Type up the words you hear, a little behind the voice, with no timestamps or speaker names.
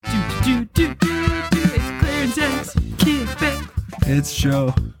It's Claire and Zach's Kickback. It's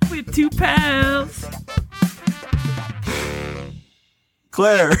Joe. With two pals.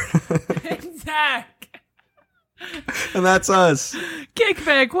 Claire. And Zach. And that's us.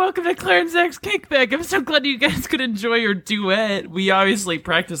 Kickback. Welcome to Claire and Zach's Kickback. I'm so glad you guys could enjoy your duet. We obviously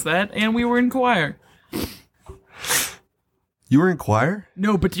practiced that, and we were in choir. You were in choir?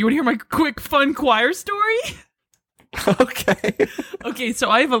 No, but do you want to hear my quick, fun choir story? Okay. Okay, so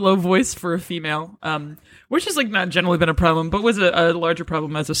I have a low voice for a female, which has like not generally been a problem, but was a larger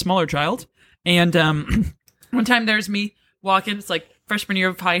problem as a smaller child. And one time there's me walking, it's like freshman year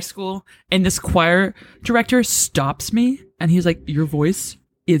of high school, and this choir director stops me, and he's like, "Your voice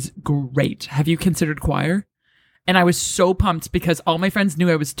is great. Have you considered choir?" And I was so pumped because all my friends knew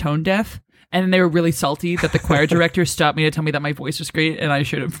I was tone deaf, and they were really salty that the choir director stopped me to tell me that my voice was great, and I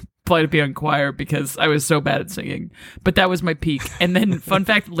should have applied to be on choir because I was so bad at singing. But that was my peak. And then, fun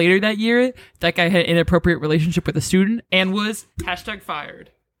fact, later that year, that guy had an inappropriate relationship with a student and was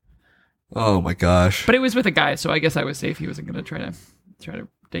 #fired. Oh my gosh. But it was with a guy, so I guess I was safe. He wasn't going to try to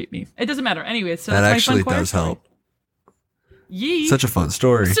date me. It doesn't matter. Anyway, so that that's actually my fun choir does story. help. Yee. Such a fun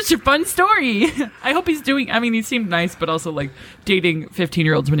story. Such a fun story. I hope he's doing, I mean, he seemed nice, but also like dating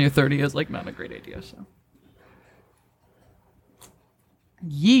 15-year-olds when you're 30 is like not a great idea, so.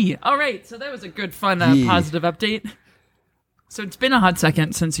 Yee. All right, so that was a good, fun, positive update. So it's been a hot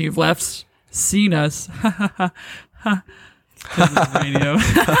second since you've left, seen us. Radio.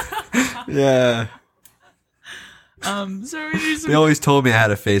 Yeah. So They always told me I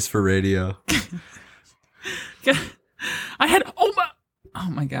had a face for radio. I had, oh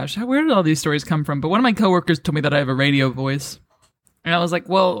my gosh, where did all these stories come from? But one of my coworkers told me that I have a radio voice. And I was like,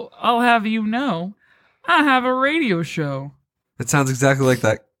 well, I'll have you know, I have a radio show. It sounds exactly like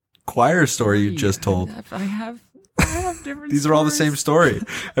that choir story you just told. I have different These are all the same stories.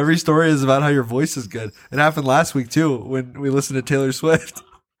 story. Every story is about how your voice is good. It happened last week too when we listened to Taylor Swift.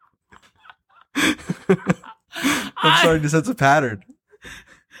 I'm starting to sense a pattern.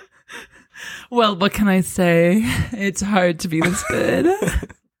 Well, what can I say? It's hard to be this good.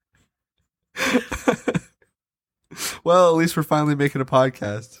 Well, at least we're finally making a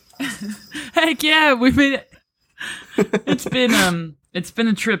podcast. Heck yeah, we made it. It's been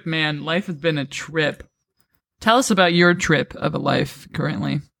a trip, man. Life has been a trip. Tell us about your trip of a life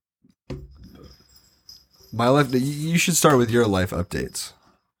currently. My life. You should start with your life updates.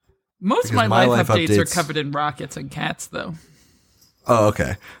 Most of Because my life updates are covered in rockets and cats, though. Oh,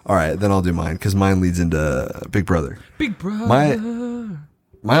 okay. All right, then I'll do mine because mine leads into Big Brother. Big Brother.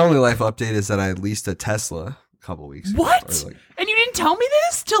 My only life update is that I leased a Tesla a couple weeks ago. What? And you didn't tell me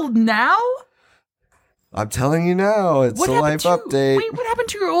this till now? I'm telling you now. It's a life update. Wait, what happened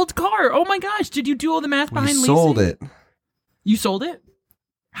to your old car? Oh my gosh, did you do all the math behind leasing? We sold it. You sold it?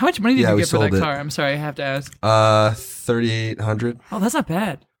 How much money did you we get for that sold it. car? I'm sorry, I have to ask. $3,800. Oh, that's not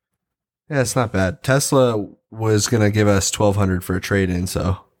bad. Yeah, it's not bad. Tesla was gonna give us $1,200 for a trade-in,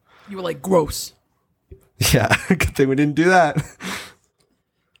 so You were like, gross. yeah, good thing we didn't do that.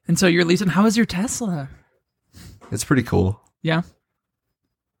 And so you're leasing. How is your Tesla? It's pretty cool. Yeah.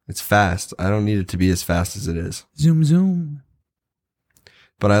 It's fast. I don't need it to be as fast as it is. Zoom, zoom.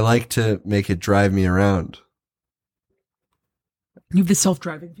 But I like to make it drive me around. You have the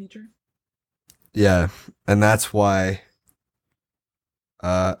self-driving feature? Yeah, and that's why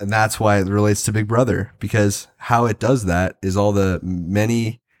it relates to Big Brother, because how it does that is all the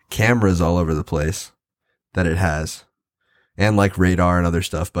many cameras all over the place that it has, and like radar and other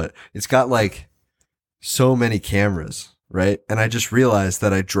stuff, but it's got like so many cameras, right? And I just realized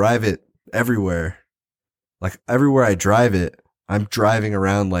that I drive it everywhere. Like everywhere I drive it, I'm driving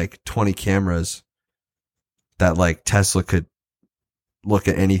around like 20 cameras that like Tesla could look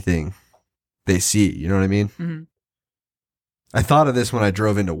at anything they see. You know what I mean? Mm-hmm. I thought of this when I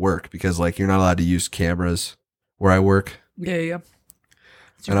drove into work because like you're not allowed to use cameras where I work. Yeah.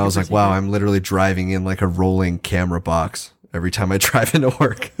 And I was like, wow, I'm literally driving in like a rolling camera box every time I drive into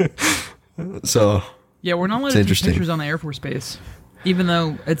work. So yeah, we're not allowed to take pictures on the Air Force Base. Even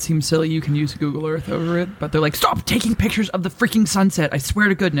though it seems silly, you can use Google Earth over it. But they're like, stop taking pictures of the freaking sunset. I swear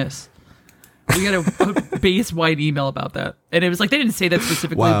to goodness. We got a base-wide email about that. And it was like, they didn't say that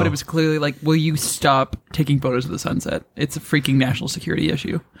specifically, but it was clearly like, will you stop taking photos of the sunset? It's a freaking national security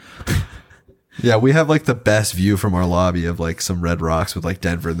issue. Yeah, we have like the best view from our lobby of like some red rocks with like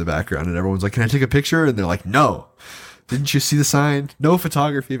Denver in the background. And everyone's like, can I take a picture? And they're like, no. Didn't you see the sign? No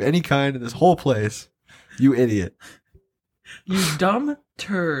photography of any kind in this whole place. You idiot. You dumb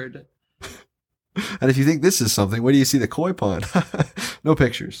turd. And if you think this is something, where do you see the koi pond? No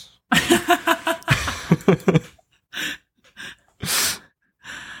pictures.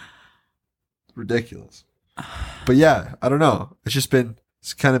 ridiculous. But yeah, I don't know.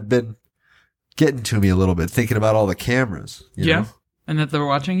 It's kind of been getting to me a little bit, thinking about all the cameras. You know? And that they're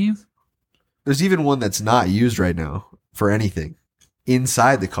watching you? There's even one that's not used right now for anything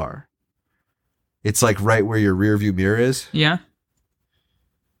inside the car. It's like right where your rear view mirror is. Yeah.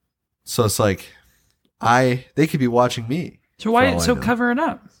 So it's like, they could be watching me. So why? So cover it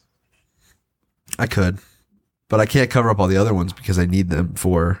up. I could, but I can't cover up all the other ones because I need them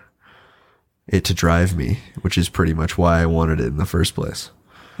for it to drive me, which is pretty much why I wanted it in the first place.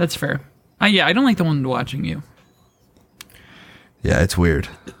 That's fair. Yeah, I don't like the one watching you. Yeah, it's weird.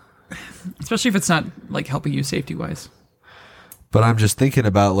 Especially if it's not like helping you safety wise. But I'm just thinking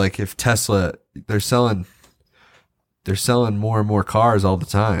about like if Tesla, they're selling more and more cars all the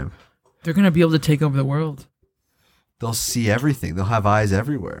time. They're going to be able to take over the world. They'll see everything. They'll have eyes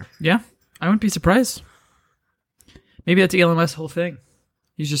everywhere. Yeah, I wouldn't be surprised. Maybe that's Elon Musk's whole thing.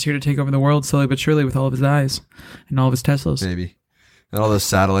 He's just here to take over the world slowly but surely with all of his eyes and all of his Teslas. Maybe. And all those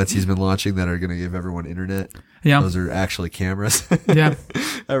satellites he's been launching that are going to give everyone internet. Yeah. Those are actually cameras. Yeah.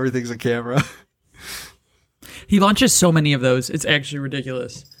 Everything's a camera. He launches so many of those. It's actually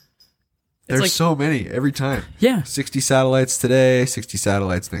ridiculous. There's so many every time. Yeah. 60 satellites today, 60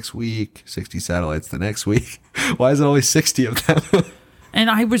 satellites next week, 60 satellites the next week. Why is it always 60 of them? And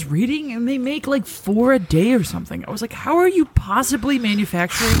I was reading, and they make like 4 a day or something. I was like, how are you possibly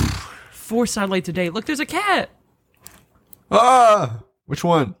manufacturing 4 satellites a day? Look, there's a cat. Which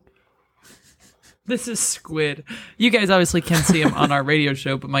one? This is Squid. You guys obviously can't see him on our radio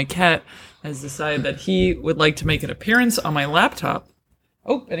show, but my cat has decided that he would like to make an appearance on my laptop.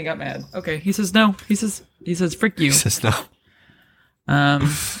 Oh, and he got mad. Okay, he says no. He says frick you. He says no.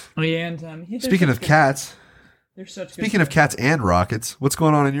 Speaking of cats. They're such Speaking of cats and rockets, what's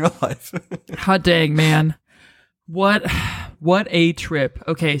going on in your life? Hot dang, man. What a trip.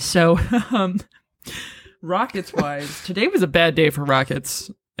 Okay, so rockets wise, today was a bad day for rockets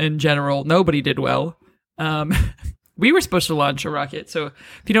in general. Nobody did well. We were supposed to launch a rocket. So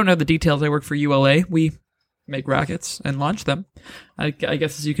if you don't know the details, I work for ULA. We make rockets and launch them. I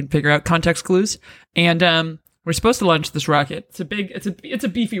guess as you can figure out context clues. And we're supposed to launch this rocket. It's a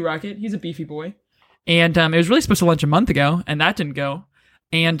beefy rocket. He's a beefy boy. And it was really supposed to launch a month ago, and that didn't go.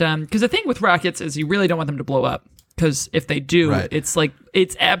 And because the thing with rockets is you really don't want them to blow up. Because if they do, right.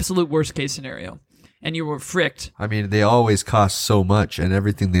 it's absolute worst case scenario. And you were fricked. I mean, they always cost so much, and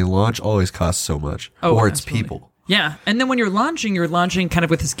everything they launch always costs so much. Oh, or absolutely. It's people. Yeah, and then when you're launching kind of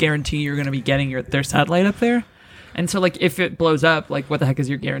with this guarantee you're going to be getting their satellite up there. And so, like, if it blows up, like, what the heck is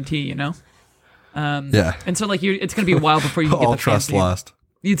your guarantee, you know? Yeah. And so, like, it's going to be a while before you can get all the trust fancy. lost.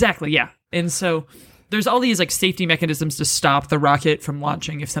 Exactly, yeah. And so there's all these, like, safety mechanisms to stop the rocket from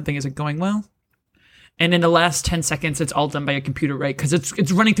launching if something isn't going well. And in the last 10 seconds, it's all done by a computer, right? Because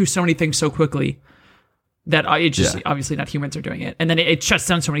it's running through so many things so quickly that it's just obviously not humans are doing it. And then it shuts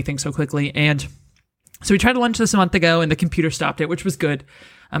down so many things so quickly. And so we tried to launch this a month ago, and the computer stopped it, which was good.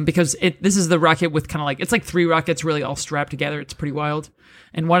 Because this is the rocket with kind of like, it's like 3 rockets really all strapped together. It's pretty wild.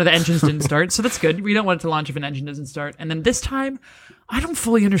 And one of the engines didn't start, so that's good. We don't want it to launch if an engine doesn't start. And then this time, I don't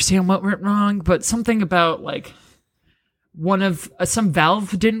fully understand what went wrong, but something about like some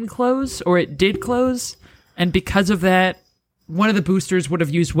valve didn't close, or it did close. And because of that, one of the boosters would have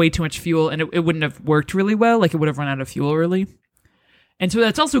used way too much fuel, and it wouldn't have worked really well. Like, it would have run out of fuel early. And so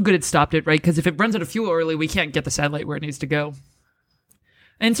that's also good it stopped it, right? Because if it runs out of fuel early, we can't get the satellite where it needs to go.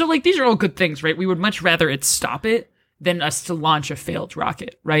 And so, like, these are all good things, right? We would much rather it stop it than us to launch a failed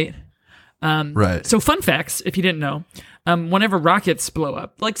rocket, right? Right. So, fun facts, if you didn't know, whenever rockets blow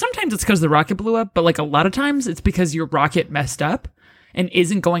up, like, sometimes it's because the rocket blew up, but, like, a lot of times it's because your rocket messed up and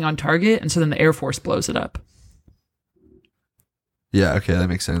isn't going on target, and so then the Air Force blows it up. Yeah, okay, that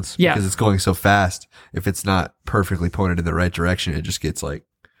makes sense. Yeah. Because it's going so fast, if it's not perfectly pointed in the right direction, it just gets, like,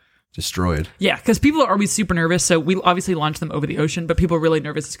 destroyed. Yeah, because people are always super nervous, so we obviously launch them over the ocean, but people are really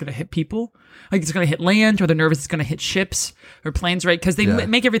nervous it's going to hit people. Like, it's going to hit land, or they're nervous it's going to hit ships or planes, right? Because they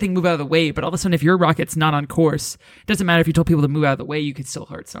make everything move out of the way, but all of a sudden, if your rocket's not on course, it doesn't matter if you told people to move out of the way, you could still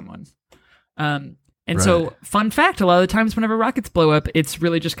hurt someone. So, fun fact, a lot of the times whenever rockets blow up, it's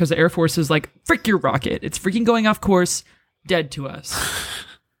really just because the Air Force is like, frick your rocket. It's freaking going off course, dead to us.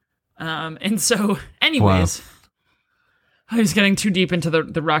 And so, anyways... Wow. I was getting too deep into the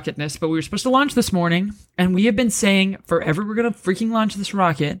rocketness, but we were supposed to launch this morning, and we have been saying forever we're going to freaking launch this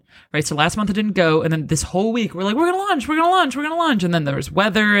rocket, right? So last month it didn't go, and then this whole week we're like, we're going to launch, and then there was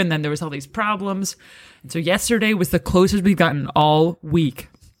weather, and then there was all these problems. And so yesterday was the closest we've gotten all week.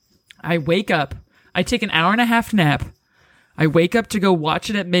 I wake up, I take an hour and a half nap, I wake up to go watch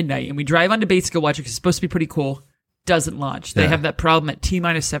it at midnight, and we drive on to base to go watch it because it's supposed to be pretty cool. doesn't launch. They Yeah. have that problem at T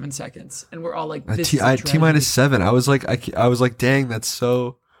minus 7 seconds, and we're all like, this is a T minus 7. I was like, I was like, dang, that's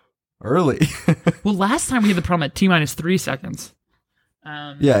so early. Well, last time we had the problem at T minus 3 seconds.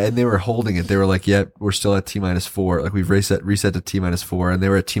 Yeah, and they were holding it. They were like, "Yep, we're still at T minus 4. Like we've reset to T minus 4, and they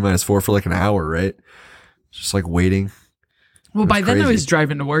were at T minus 4 for like an hour, right? Just like waiting. Well, It was by then I crazy. was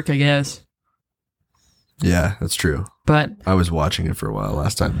driving to work, I guess. Yeah, that's true. But I was watching it for a while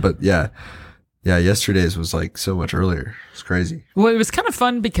last time, but yeah, yesterday's was like so much earlier. It's crazy. well, it was kind of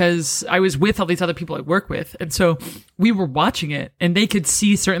fun because I was with all these other people I work with, and so we were watching it, and they could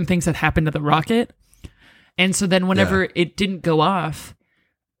see certain things that happened to the rocket. And so then whenever it didn't go off,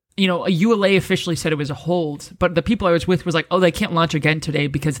 you know, a ULA officially said it was a hold, but the people I was with was like, oh, they can't launch again today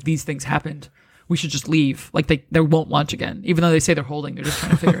because these things happened. We should just leave. Like they won't launch again. Even though they say they're holding, they're just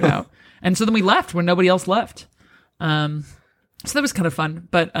trying to figure it out. And so then we left when nobody else left. So that was kind of fun.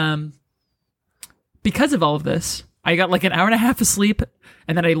 But because of all of this, I got like an hour and a half of sleep,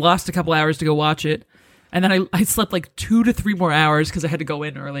 and then I lost a couple hours to go watch it. And then I slept like 2 to 3 more hours because I had to go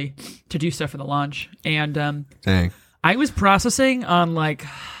in early to do stuff for the launch. And Dang. I was processing on like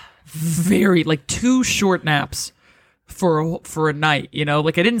very like 2 short naps for a night, you know,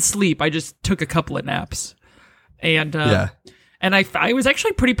 like I didn't sleep. I just took a couple of naps. And Yeah. and I was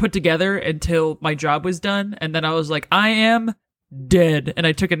actually pretty put together until my job was done, and then I was like, I am dead, and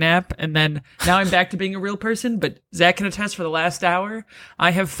I took a nap, and then now I'm back to being a real person. But Zach can attest, for the last hour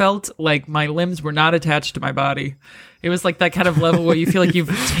I have felt like my limbs were not attached to my body. It was like that kind of level where you feel like you've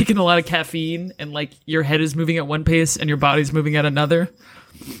taken a lot of caffeine, and like your head is moving at one pace and your body's moving at another.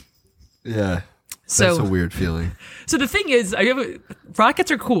 Yeah. So That's a weird feeling. So the thing is,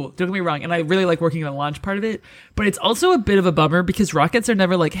 rockets are cool, don't get me wrong, and I really like working on the launch part of it, but it's also a bit of a bummer because rockets are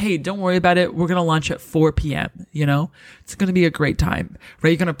never like, hey, don't worry about it, we're going to launch at 4 p.m., you know? It's going to be a great time, right?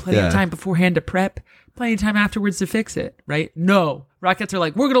 You're going to have plenty of time beforehand to prep, plenty of time afterwards to fix it, right? No. Rockets are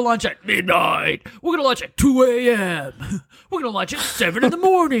like, we're going to launch at midnight, we're going to launch at 2 a.m., we're going to launch at 7 in the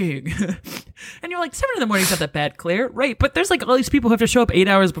morning. And you're like, 7 in the morning's not that bad, Claire, right? But there's like all these people who have to show up 8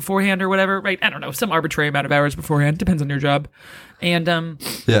 hours beforehand or whatever, right? I don't know, some arbitrary amount of hours beforehand, depends on your job. And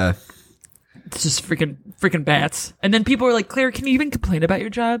Yeah. it's just freaking bats. And then people are like, Claire, can you even complain about your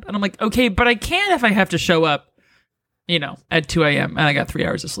job? And I'm like, okay, but I can if I have to show up, you know, at 2 a.m. and I got 3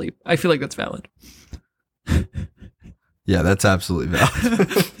 hours of sleep. I feel like that's valid. Yeah, that's absolutely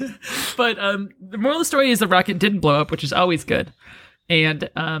valid. But the moral of the story is the rocket didn't blow up, which is always good. And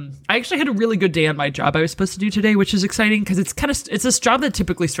I actually had a really good day on my job I was supposed to do today, which is exciting because it's this job that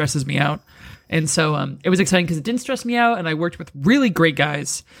typically stresses me out. And so it was exciting because it didn't stress me out, and I worked with really great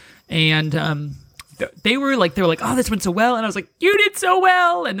guys. And they were like, oh, this went so well. And I was like, you did so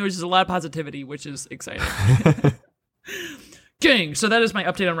well. And there was just a lot of positivity, which is exciting. Dang, so that is my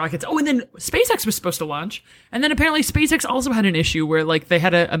update on rockets. Oh, and then SpaceX was supposed to launch, and then apparently SpaceX also had an issue where like they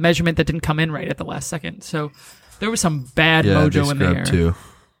had a measurement that didn't come in right at the last second. So there was some bad Yeah, they mojo in the scrubbed air. too.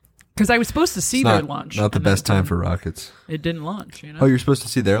 Because I was supposed to see It's their not, launch. not the and then best time for rockets. it didn't launch, you know? Oh, you're supposed to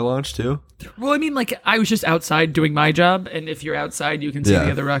see their launch too? Well, I mean, like, I was just outside doing my job, and if you're outside, you can see Yeah.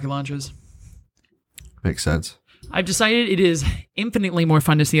 the other rocket launches. Makes sense. I've decided it is infinitely more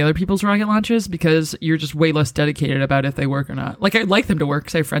fun to see other people's rocket launches because you're just way less dedicated about if they work or not. Like, I'd like them to work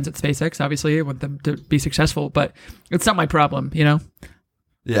because I have friends at SpaceX, obviously. I want them to be successful, but it's not my problem, you know?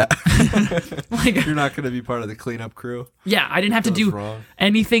 Yeah. Like, You're not going to be part of the cleanup crew. yeah, I didn't have to Goes do wrong.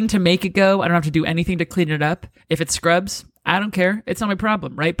 anything to make it go. I don't have to do anything to clean it up. If it scrubs, I don't care. It's not my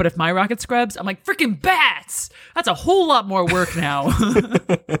problem, right? But if my rocket scrubs, I'm like, freaking bats! That's a whole lot more work now.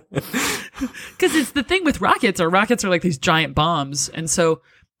 Because it's the thing with rockets. Our rockets are like these giant bombs. And so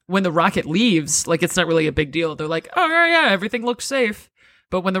when the rocket leaves, like, it's not really a big deal. They're like, oh, yeah, everything looks safe.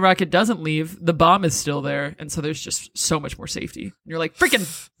 But when the rocket doesn't leave, the bomb is still there. And so there's just so much more safety. And you're like, freaking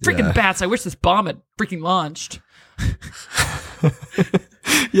Yeah. bats. I wish this bomb had freaking launched.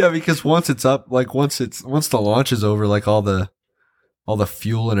 Yeah, because once it's up, like once the launch is over, like all the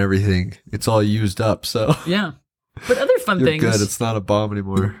fuel and everything, it's all used up. So Yeah. But other fun you're things. good. It's not a bomb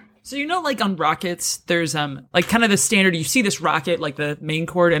anymore. So, you know, like on rockets, there's like kind of the standard, you see this rocket, like the main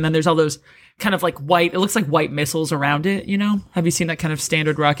cord, and then there's all those kind of like white, it looks like white missiles around it, you know? Have you seen that kind of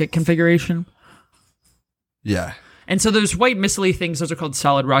standard rocket configuration? Yeah. And so those white missile-y things, those are called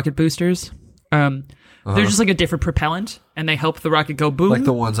solid rocket boosters. They're just like a different propellant, and they help the rocket go boom. Like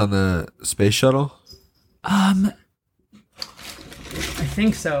the ones on the space shuttle. I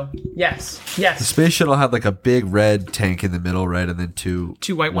think so. Yes. The Yes. space shuttle had like a big red tank in the middle, right? And then two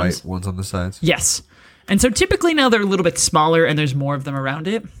white ones. on the sides. Yes. And so typically now they're a little bit smaller, and there's more of them around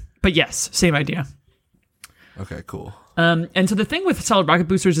it. But yes, same idea. Okay, cool. And so the thing with solid rocket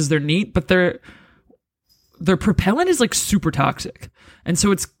boosters is they're neat, but they're their propellant is like super toxic, and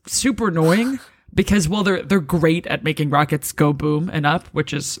so it's super annoying because while they're great at making rockets go boom and up,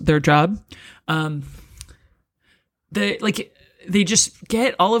 which is their job, they just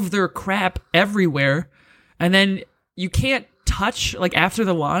get all of their crap everywhere, and then you can't touch, like, after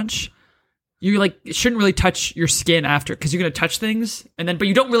the launch. You like shouldn't really touch your skin after, because you're gonna touch things, but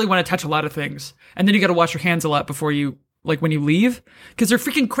you don't really want to touch a lot of things, and then you got to wash your hands a lot before you, like, when you leave, because their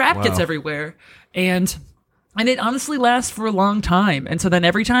freaking crap gets everywhere, and it honestly lasts for a long time. And so then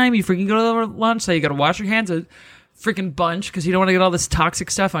every time you freaking go to the launch site, you got to wash your hands a freaking bunch, because you don't want to get all this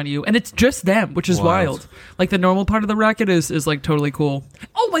toxic stuff on you, and it's just them, which is wild. Like, the normal part of the rocket is like totally cool.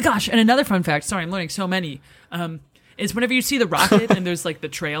 Oh my gosh! And another fun fact. Sorry, I'm learning so many. Is whenever you see the rocket and there's like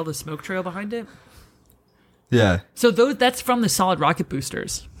the smoke trail behind it. Yeah. So that's from the solid rocket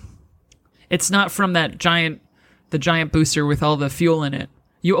boosters. It's not from the giant booster with all the fuel in it.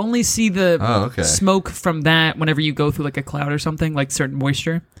 You only see the smoke from that whenever you go through like a cloud or something, like certain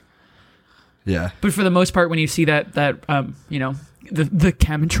moisture. Yeah. But for the most part, when you see that the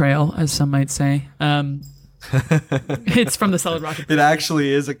chemtrail, as some might say, it's from the solid rocket. It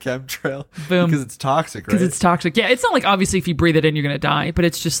actually is a chemtrail. Boom. Because it's toxic, right? Because it's toxic. Yeah, it's not like obviously if you breathe it in, you're going to die, but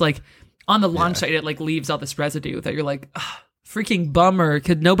it's just like on the launch site, it like leaves all this residue that you're like, freaking bummer.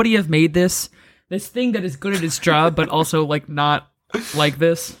 Could nobody have made this thing that is good at its job, but also like not like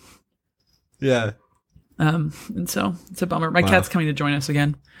this? Yeah. And so it's a bummer. My cat's coming to join us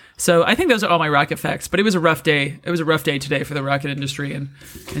again. So I think those are all my rocket facts, but it was a rough day. It was a rough day today for the rocket industry and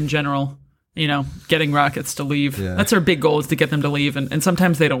in general. You know, getting rockets to leave. Yeah. That's our big goal, is to get them to leave, and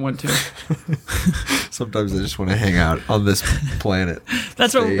sometimes they don't want to. Sometimes they just want to hang out on this planet.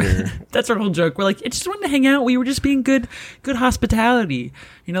 That's our whole joke. We're like, it just wanted to hang out. We were just being good hospitality.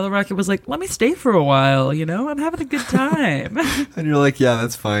 You know, the rocket was like, let me stay for a while. You know, I'm having a good time. And you're like, yeah,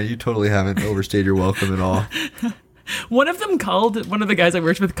 that's fine. You totally haven't overstayed your welcome at all. One of the guys I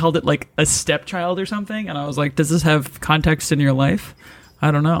worked with called it like a stepchild or something, and I was like, does this have context in your life?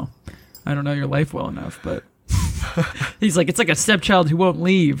 I don't know your life well enough, but he's like, it's like a stepchild who won't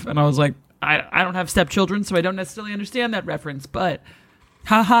leave. And I was like, I don't have stepchildren, so I don't necessarily understand that reference, but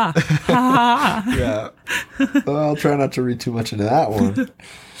ha ha, ha ha. Yeah. Well, I'll try not to read too much into that one.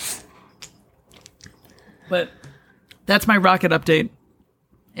 But that's my rocket update.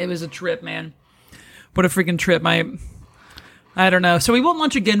 It was a trip, man. What a freaking trip. I don't know. So we won't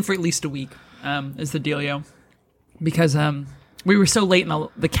launch again for at least a week, is the dealio. Because we were so late in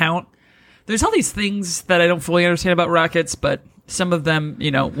the count. There's all these things that I don't fully understand about rockets, but some of them,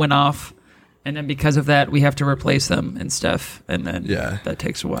 went off, and then because of that, we have to replace them and stuff, and then that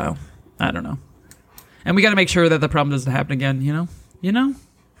takes a while. I don't know. And we got to make sure that the problem doesn't happen again, you know?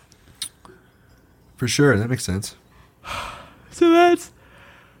 For sure, that makes sense. So that's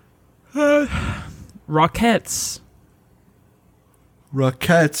rockets.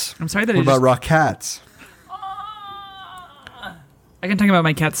 Rockets. I'm sorry that what about rockets? I can talk about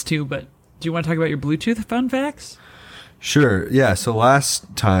my cats too, but do you want to talk about your Bluetooth fun facts? Sure. Yeah. So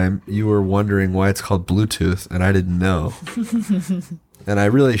last time you were wondering why it's called Bluetooth, and I didn't know. And I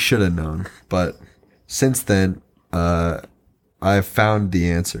really should have known. But since then, I've found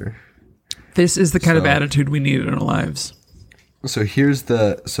the answer. This is the kind of attitude we need in our lives. So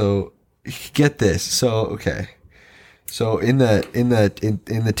get this. So, okay. So in the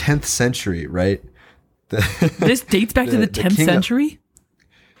 10th century, right? This dates back to the 10th century?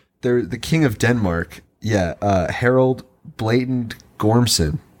 The king of Denmark, Harold Blayton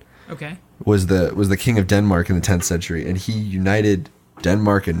Gormson. Okay. Was the king of Denmark in the 10th century, and he united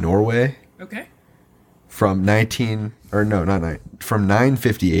Denmark and Norway. Okay. From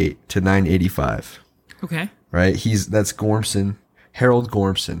 958 to 985. Okay. Right? That's Gormson, Harold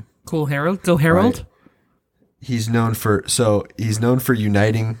Gormson. Cool, Harold. Go Harold. Right? He's known for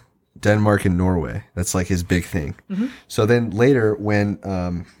uniting Denmark and Norway. That's like his big thing. Mm-hmm. So then later when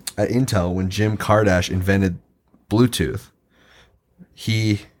at Intel, when Jim Kardash invented Bluetooth,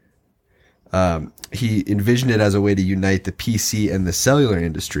 he envisioned it as a way to unite the PC and the cellular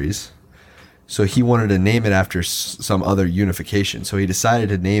industries. So he wanted to name it after some other unification. So he decided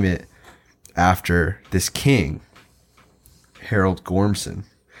to name it after this king, Harold Gormson.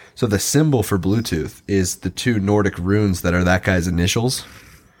 So the symbol for Bluetooth is the two Nordic runes that are that guy's initials.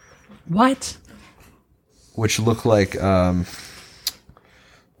 What? Which look like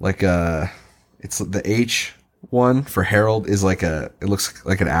it's the H one for Harold is it looks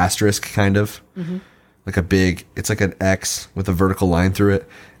like an asterisk kind of. Mm-hmm. It's like an X with a vertical line through it.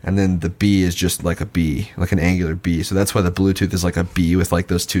 And then the B is just like a B, like an angular B. So that's why the Bluetooth is like a B with like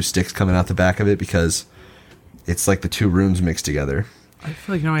those two sticks coming out the back of it, because it's like the two runes mixed together. I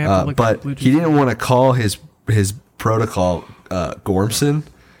feel like now I have to look at Bluetooth. But he didn't want to call his his protocol Gormson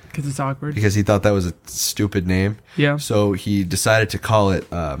Because it's awkward. because he thought that was a stupid name. Yeah. So he decided to call it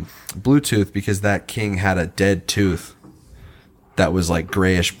Bluetooth because that king had a dead tooth that was like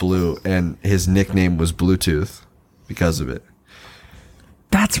grayish blue, and his nickname was Bluetooth because of it.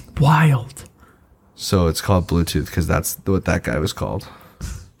 That's wild. So it's called Bluetooth because that's what that guy was called.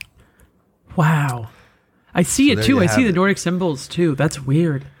 Wow. I see So it there too. you I see have the it. Nordic symbols too. That's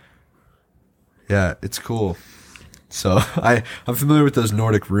weird. Yeah, it's cool. So I'm familiar with those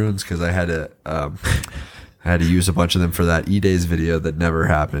Nordic runes because I had to use a bunch of them for that E-Days video that never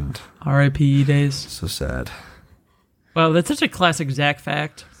happened. R.I.P. days. So sad. Well, that's such a classic Zach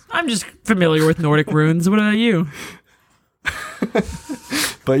fact. I'm just familiar with Nordic runes. What about you?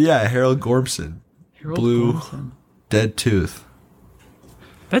 But yeah, Harold Gormson, Harold blue, Gormson. dead tooth.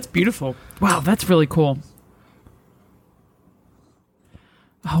 That's beautiful. Wow, that's really cool.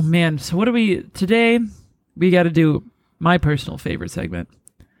 Oh man, so what do we today? We got to do my personal favorite segment.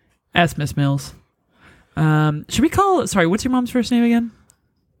 Ask Miss Mills. Should we call? Sorry, what's your mom's first name again?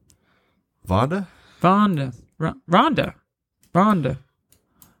 Vonda? Rhonda. Rhonda.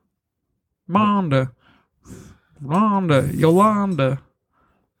 Yolanda.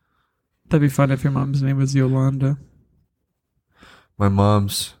 That'd be fun if your mom's name was Yolanda. My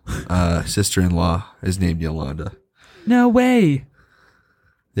mom's sister-in-law is named Yolanda. No way.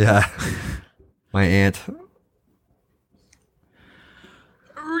 Yeah. My aunt.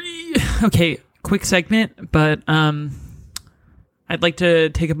 Okay, quick segment, but I'd like to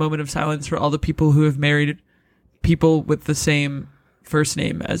take a moment of silence for all the people who have married people with the same first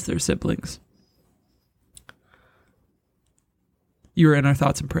name as their siblings. You are in our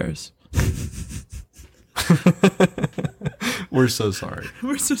thoughts and prayers. We're so sorry.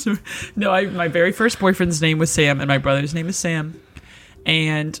 We're so sorry. No, my very first boyfriend's name was Sam, and my brother's name is Sam.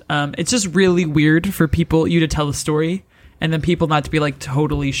 And it's just really weird for you to tell the story, and then people not to be like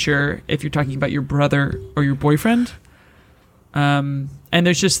totally sure if you're talking about your brother or your boyfriend. And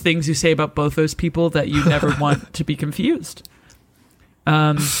there's just things you say about both those people that you never want to be confused.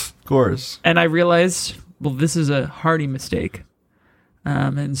 Of course. And I realized, well, this is a hearty mistake.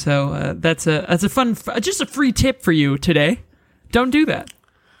 And so that's a fun, just a free tip for you today. Don't do that.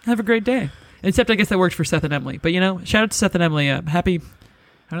 Have a great day. Except I guess that works for Seth and Emily. But shout out to Seth and Emily. Happy.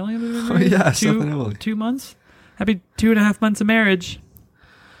 How long have we been married? Yeah, Seth and Emily. 2 months. Happy 2.5 months of marriage.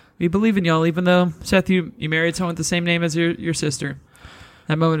 We believe in y'all, even though Seth, you married someone with the same name as your sister.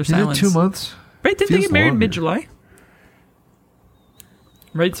 That moment of Is it silence. 2 months? Right? Didn't they Feels get married longer. mid-July?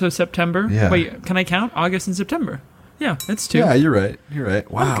 Right. So September. Yeah. Wait, can I count August and September? Yeah, that's 2. Yeah, you're right. You're right.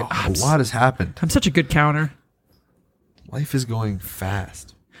 Wow, Okay. a lot has happened. I'm such a good counter. Life is going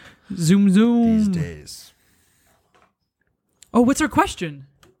fast Zoom these zoom. days. Oh, what's our question?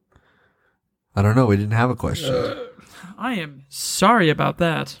 I don't know. We didn't have a question. I am sorry about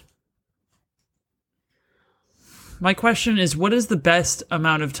that. My question is, what is the best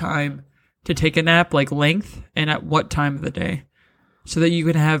amount of time to take a nap, like length, and at what time of the day, so that you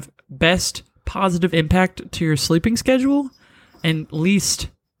can have best positive impact to your sleeping schedule and least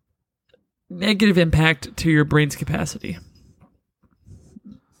negative impact to your brain's capacity?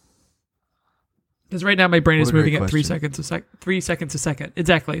 Because right now my brain What is a great moving at 3 question. seconds a sec. 3 seconds a second.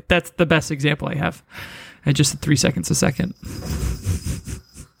 Exactly. That's the best example I have. I just said 3 seconds a second.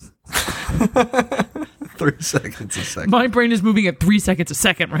 3 seconds a second. My brain is moving at 3 seconds a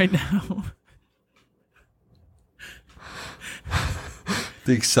second right now.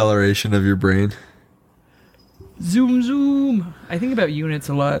 The acceleration of your brain. Zoom zoom. I think about units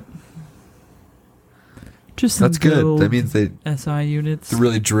a lot. Just some That's good. old That means they SI units.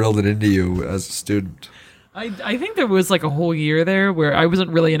 really drilled it into you as a student. I think there was like a whole year there where I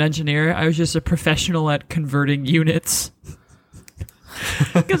wasn't really an engineer. I was just a professional at converting units.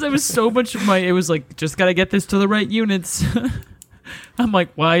 Because I was so much of it was like, just gotta get this to the right units. I'm like,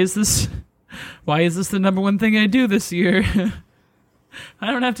 why is this the number one thing I do this year?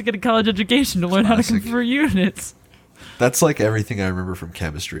 I don't have to get a college education to learn how to Classic. convert units. That's like everything I remember from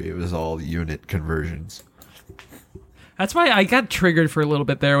chemistry. It was all unit conversions. That's why I got triggered for a little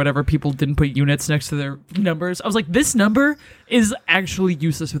bit there whenever people didn't put units next to their numbers. I was like, this number is actually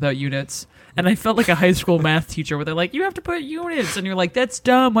useless without units. And I felt like a high school math teacher where they're like, you have to put units. And you're like, that's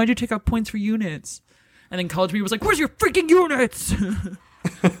dumb. Why'd you take out points for units? And then college me was like, where's your freaking units?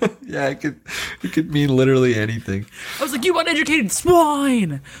 Yeah, it could mean literally anything. I was like, you uneducated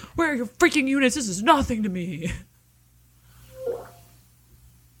swine. Where are your freaking units? This is nothing to me.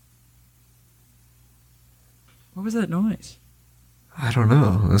 What was that noise? I don't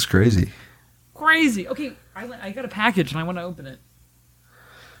know. That's crazy. Crazy. Okay, I got a package and I want to open it.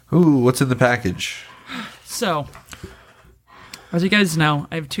 Ooh, what's in the package? So, as you guys know,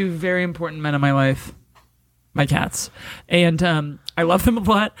 I have two very important men in my life. My cats. And I love them a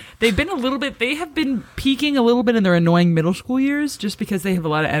lot. They have been peaking a little bit in their annoying middle school years just because they have a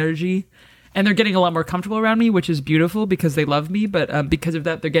lot of energy. And they're getting a lot more comfortable around me, which is beautiful because they love me. But because of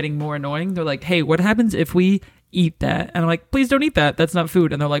that, they're getting more annoying. They're like, hey, what happens if we eat that? And I'm like, please don't eat that. That's not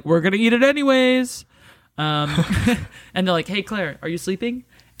food. And they're like, we're going to eat it anyways. And they're like, hey, Claire, are you sleeping?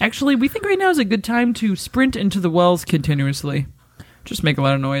 Actually, we think right now is a good time to sprint into the wells continuously. Just make a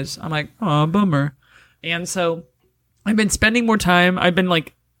lot of noise. I'm like, oh, bummer. And so I've been spending more time. I've been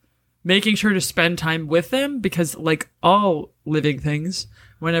like making sure to spend time with them because like all living things,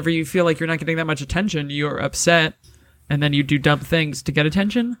 whenever you feel like you're not getting that much attention, you're upset and then you do dumb things to get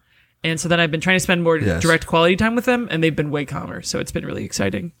attention. And so then I've been trying to spend more direct quality time with them and they've been way calmer. So it's been really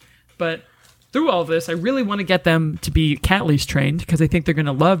exciting. But through all of this, I really want to get them to be cat leash trained because I think they're going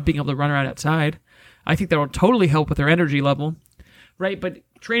to love being able to run around outside. I think that'll totally help with their energy level. Right, but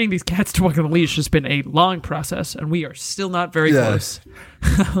training these cats to walk on a leash has been a long process, and we are still not very close.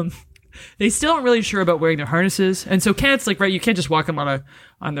 They still aren't really sure about wearing their harnesses, and so cats, like, right, you can't just walk them on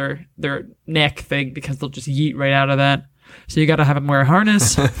their neck thing because they'll just yeet right out of that. So you got to have them wear a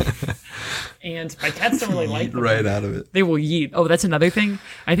harness. And my cats don't really like them. Right out of it. They will yeet. Oh, that's another thing.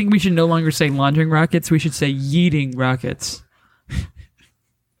 I think we should no longer say launching rockets. We should say yeeting rockets.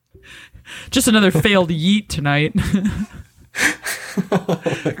 Just another failed yeet tonight. Oh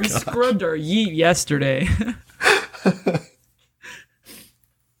we scrubbed our yeet yesterday.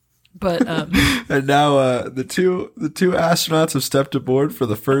 But and now the two astronauts have stepped aboard for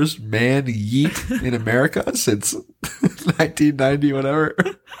the first manned yeet in America since 1990, whatever.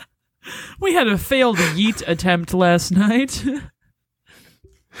 We had a failed yeet attempt last night.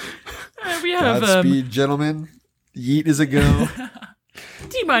 We have Godspeed, gentlemen. Yeet is a go.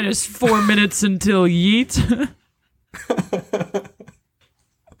 T-minus 4 minutes until yeet.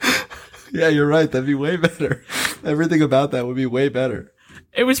 Yeah, you're right. That'd be way better. Everything about that would be way better.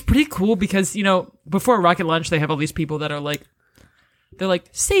 It was pretty cool because, you know, before a rocket launch, they have all these people that are like, they're like,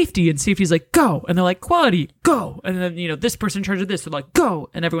 safety, and safety's like, go. And they're like, quality, go. And then, you know, this person in charge of this, they're like, go.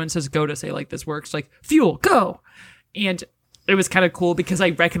 And everyone says go to say, like, this works. Like, fuel, go. And it was kind of cool because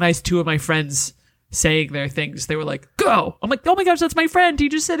I recognized two of my friends saying their things. They were like, go. I'm like, oh my gosh, that's my friend. He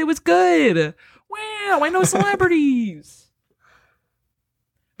just said it was good. Wow, I know celebrities.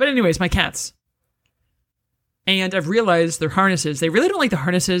 But anyways, my cats. And I've realized their harnesses, they really don't like the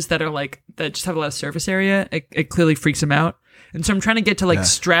harnesses that are like, that just have a lot of surface area. It clearly freaks them out. And so I'm trying to get to like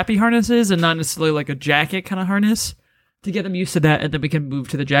strappy harnesses and not necessarily like a jacket kind of harness to get them used to that. And then we can move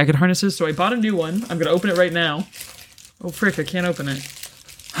to the jacket harnesses. So I bought a new one. I'm going to open it right now. Oh, frick, I can't open it.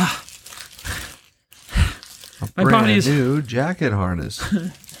 My body's new jacket harness.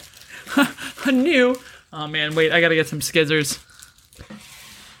 A new. Oh man, wait, I got to get some skizzers.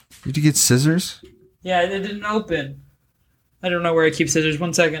 Did you get scissors? Yeah, it didn't open. I don't know where I keep scissors.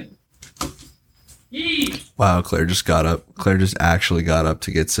 1 second. Yee! Wow, Claire just got up. Claire just actually got up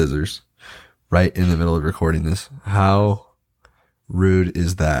to get scissors right in the middle of recording this. How rude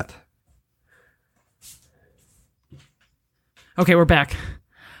is that? Okay, we're back.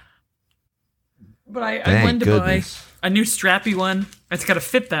 But I went to buy a new strappy one. It's got to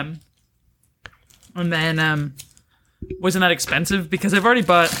fit them. And then, wasn't that expensive? Because I've already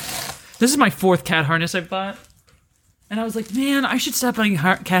bought... This is my 4th cat harness I've bought. And I was like, man, I should stop buying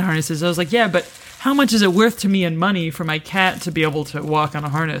cat harnesses. I was like, yeah, but how much is it worth to me in money for my cat to be able to walk on a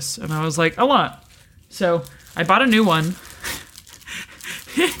harness? And I was like, a lot. So I bought a new one.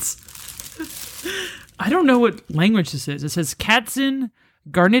 I don't know what language this is. It says Katzen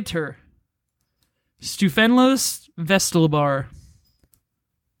Garnitur. Stufenlos Vestelbar.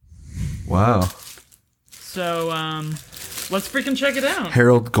 Wow. So, let's freaking check it out.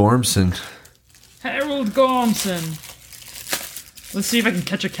 Harold Gormson. Harold Gormson. Let's see if I can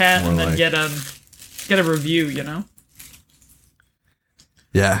catch a cat and then get a review, you know?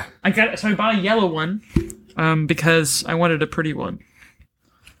 Yeah. So I bought a yellow one, because I wanted a pretty one.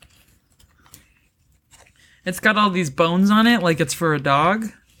 It's got all these bones on it, like it's for a dog.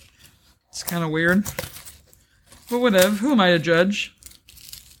 It's kind of weird. But whatever, who am I to judge?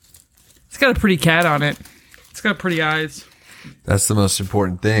 It's got a pretty cat on it. It's got pretty eyes. That's the most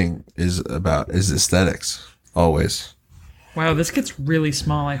important thing is aesthetics. Always. Wow, this gets really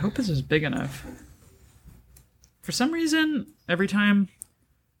small. I hope this is big enough. For some reason, every time,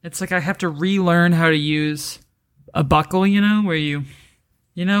 it's like I have to relearn how to use a buckle, you know, where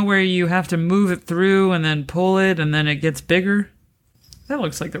you have to move it through and then pull it and then it gets bigger. That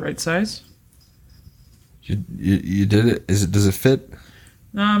looks like the right size. You did it. Does it fit?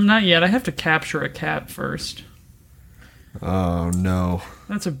 Not yet. I have to capture a cat first. Oh no.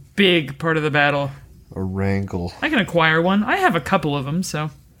 That's a big part of the battle. A wrangle. I can acquire one. I have a couple of them, so...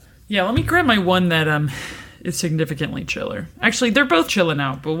 Yeah, let me grab my one that, is significantly chiller. Actually, they're both chilling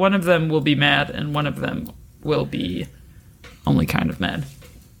out, but one of them will be mad, and one of them will be only kind of mad.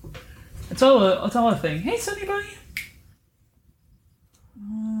 It's all a thing. Hey, Sunny Bunny!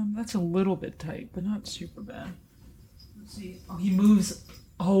 That's a little bit tight, but not super bad. Let's see. Oh, he moves...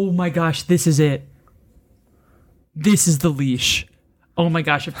 Oh my gosh, this is it. This is the leash. Oh my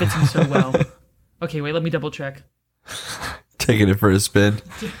gosh, it fits him so well. Okay, wait, let me double check. Taking it for a spin.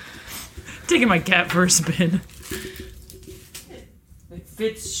 Taking my cat for a spin. It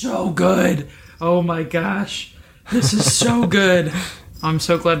fits so good. Oh my gosh. This is so good. I'm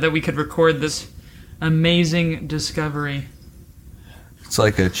so glad that we could record this amazing discovery. It's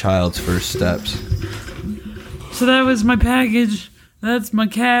like a child's first steps. So that was my package. That's my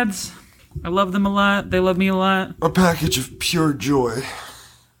cats. I love them a lot. They love me a lot. A package of pure joy.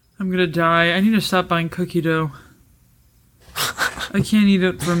 I'm gonna die. I need to stop buying cookie dough. I can't eat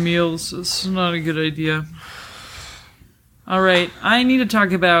it for meals. It's not a good idea. Alright, I need to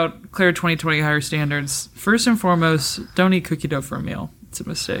talk about Claire 2020 higher standards. First and foremost, don't eat cookie dough for a meal. It's a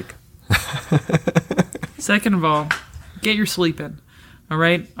mistake. Second of all, get your sleep in.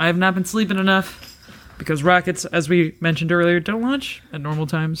 Alright? I have not been sleeping enough because rockets, as we mentioned earlier, don't launch at normal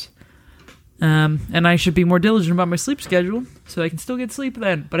times. And I should be more diligent about my sleep schedule so I can still get sleep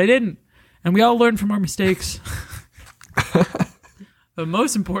then. But I didn't. And we all learn from our mistakes. But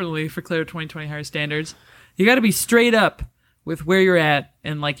most importantly, for Claire 2020 higher standards, you got to be straight up with where you're at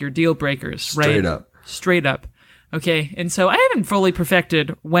and like your deal breakers, right? Straight up. Straight up. Okay. And so I haven't fully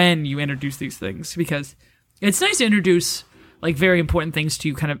perfected when you introduce these things because it's nice to introduce like very important things to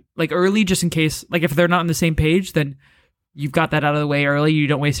you kind of like early, just in case, like if they're not on the same page, then you've got that out of the way early. You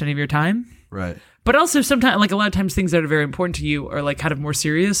don't waste any of your time. Right. But also sometimes, like a lot of times things that are very important to you are like kind of more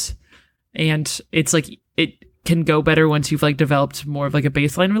serious. And it's like, it can go better once you've like developed more of like a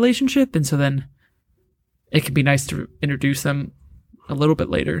baseline relationship. And so then it can be nice to introduce them a little bit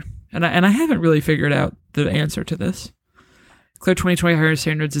later. And I haven't really figured out the answer to this. Claire 2020 higher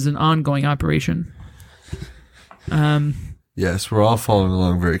standards is an ongoing operation. Yes, we're all following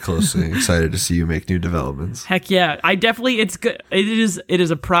along very closely and excited to see you make new developments. Heck yeah. I definitely, it's good. It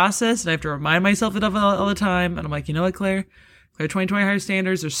is a process and I have to remind myself of it all the time. And I'm like, you know what, Claire 2020 higher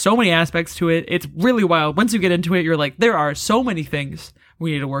standards, there's so many aspects to it. It's really wild. Once you get into it, you're like, there are so many things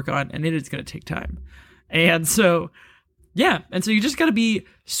we need to work on and it is going to take time. And so, yeah. And so you just got to be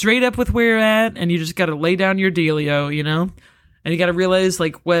straight up with where you're at and you just got to lay down your dealio, you know, and you got to realize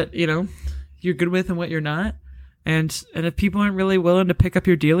like what, you know, you're good with and what you're not. And if people aren't really willing to pick up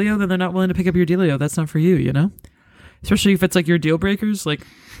your dealio, then they're not willing to pick up your dealio. That's not for you, you know? Especially if it's like your deal breakers. Like,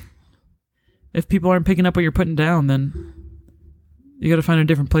 if people aren't picking up what you're putting down, then you got to find a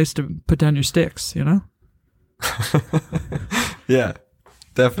different place to put down your sticks, you know? Yeah,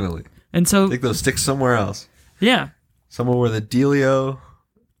 definitely. And so... take those sticks somewhere else. Yeah. Somewhere where the dealio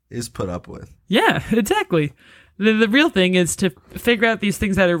is put up with. Yeah, exactly. The real thing is to figure out these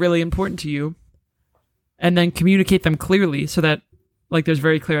things that are really important to you and then communicate them clearly so that, like, there's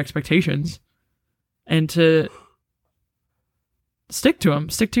very clear expectations. And to stick to them.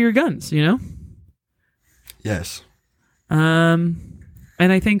 Stick to your guns, you know? Yes. And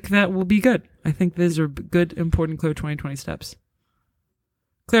I think that will be good. I think these are good, important Claire 2020 steps.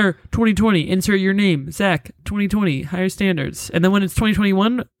 Claire 2020, insert your name. Zach 2020, higher standards. And then when it's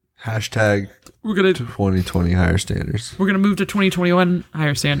 2021... hashtag we're gonna 2020 higher standards. We're gonna move to 2021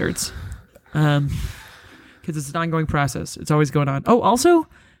 higher standards. Because it's an ongoing process. It's always going on. Oh, also,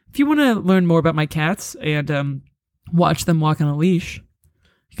 if you want to learn more about my cats and watch them walk on a leash,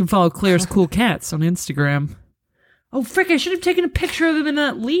 you can follow Claire's Cool Cats on Instagram. Oh, frick, I should have taken a picture of them in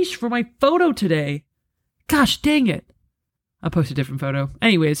that leash for my photo today. Gosh, dang it. I'll post a different photo.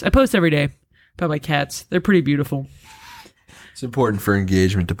 Anyways, I post every day about my cats. They're pretty beautiful. It's important for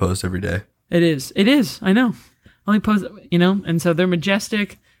engagement to post every day. It is. It is. I know. I only post, you know, and so they're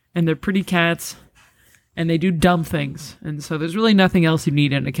majestic and they're pretty cats. And they do dumb things. And so there's really nothing else you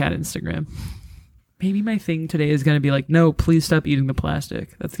need in a cat Instagram. Maybe my thing today is going to be like, no, please stop eating the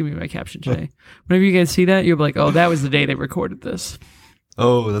plastic. That's going to be my caption today. Whenever you guys see that, you'll be like, oh, that was the day they recorded this.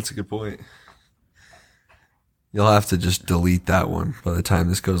 Oh, that's a good point. You'll have to just delete that one by the time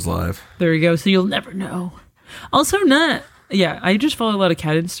this goes live. There you go. So you'll never know. Also I just follow a lot of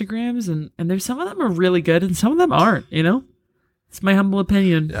cat Instagrams and there's some of them are really good and some of them aren't, you know? It's my humble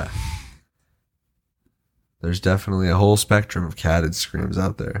opinion. Yeah. There's definitely a whole spectrum of cat Instagrams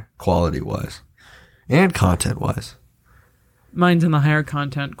out there, quality-wise and content-wise. Mine's in the higher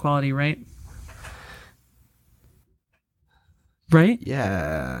content quality, right? Right?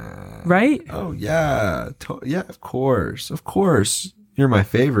 Yeah. Right? Oh, yeah. Yeah, of course. Of course. You're my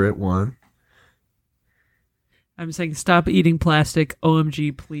favorite one. I'm saying stop eating plastic.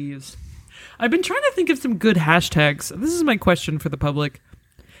 OMG, please. I've been trying to think of some good hashtags. This is my question for the public.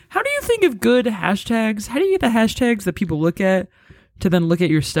 How do you think of good hashtags? How do you get the hashtags that people look at to then look at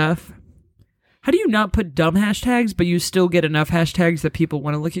your stuff? How do you not put dumb hashtags, but you still get enough hashtags that people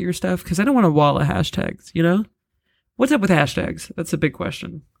want to look at your stuff? Because I don't want a wall of hashtags, you know? What's up with hashtags? That's a big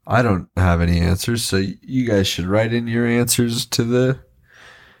question. I don't have any answers, so you guys should write in your answers to the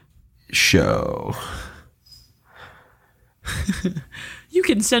show. You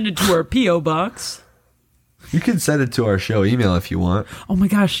can send it to our P.O. box. You can send it to our show email if you want. Oh my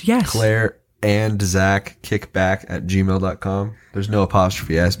gosh, yes. Claire and Zach kickback@gmail.com. There's no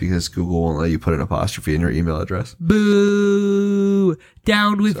apostrophe S because Google won't let you put an apostrophe in your email address. Boo!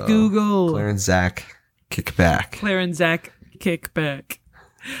 Down with So, Google. Claire and Zach kickback. Claire and Zach Kickback.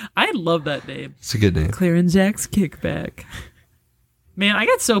 I love that name. It's a good name. Claire and Zach's Kickback. Man, I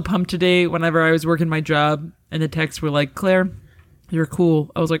got so pumped today whenever I was working my job and the texts were like, Claire, you're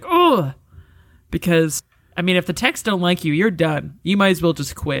cool. I was like, oh, because, I mean, if the texts don't like you, you're done. You might as well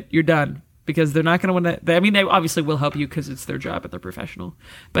just quit. You're done. Because they're not going to want to, I mean, they obviously will help you because it's their job and they're professional.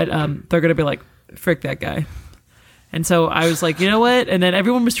 But they're going to be like, frick that guy. And so I was like, you know what? And then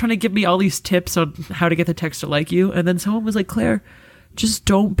everyone was trying to give me all these tips on how to get the text to like you. And then someone was like, Claire, just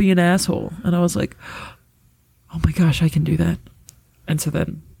don't be an asshole. And I was like, oh my gosh, I can do that. And so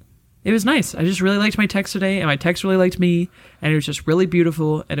then it was nice. I just really liked my text today, and my text really liked me, and it was just really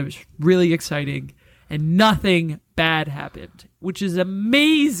beautiful, and it was really exciting, and nothing bad happened, which is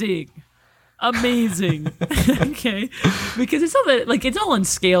amazing. Amazing. Okay? Because it's not that, like, it's all on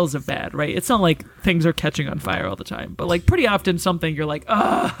scales of bad, right? It's not like things are catching on fire all the time, but like pretty often something you're like,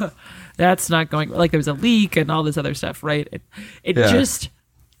 that's not going, like there was a leak and all this other stuff, right? I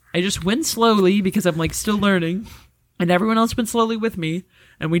just went slowly because I'm like still learning, and everyone else went slowly with me,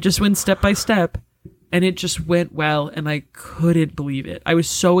 and we just went step by step, and it just went well, and I couldn't believe it. I was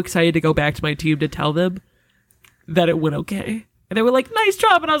so excited to go back to my team to tell them that it went okay. And they were like, nice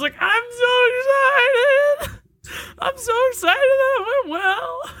job. And I was like, I'm so excited. I'm so excited that it went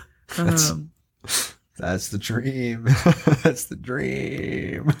well. That's the dream. That's the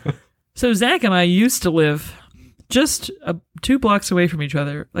dream. So Zach and I used to live just 2 blocks away from each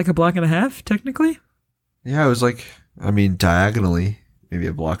other, like a block and a half, technically. Yeah, it was like, I mean, diagonally, maybe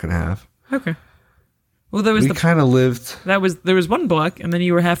a block and a half. Okay. Well, we kind of lived. There was 1 block, and then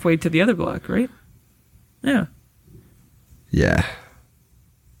you were halfway to the other block, right? Yeah. Yeah.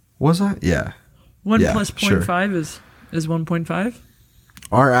 Was I? Yeah. 1 yeah, plus 0.5 is 1.5?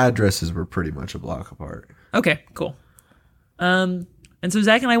 Our addresses were pretty much a block apart. Okay, cool. And so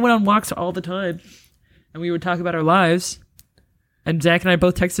Zach and I went on walks all the time, and we would talk about our lives. And Zach and I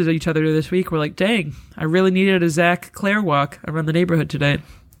both texted each other this week. We're like, dang, I really needed a Zach Claire walk around the neighborhood today.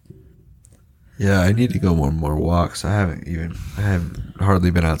 Yeah, I need to go on more walks. I haven't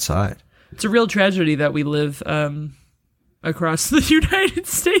hardly been outside. It's a real tragedy that we live across the United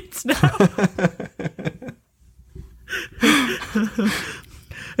States now.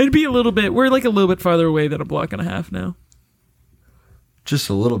 We're like a little bit farther away than a block and a half now. Just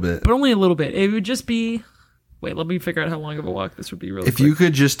a little bit. But only a little bit. It would just be, wait, let me figure out how long of a walk this would be really quick. You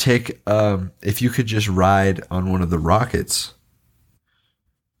could just if you could just ride on one of the rockets,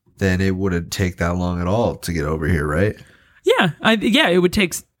 then it wouldn't take that long at all to get over here, right? Yeah. It would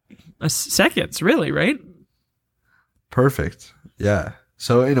take seconds, really, right? Perfect. Yeah.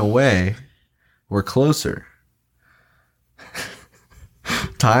 So in a way, we're closer.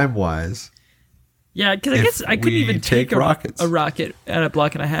 Time-wise. Yeah, because I guess I couldn't even take a rocket at a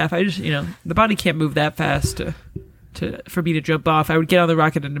block and a half. I just, the body can't move that fast for me to jump off. I would get on the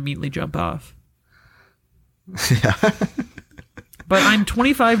rocket and immediately jump off. Yeah. But I'm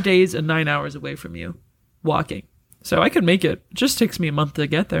 25 days and 9 hours away from you, walking. So I could make it. It just takes me a month to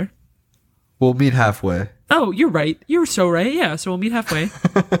get there. We'll meet halfway. Oh, you're right. You're so right. Yeah, so we'll meet halfway.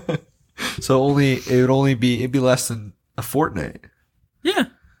 So it'd be less than a fortnight. Yeah.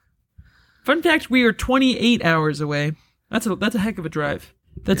 Fun fact, we are 28 hours away. That's a heck of a drive.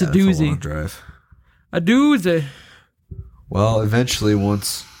 That's a doozy. That's a long drive. A doozy. Well, eventually,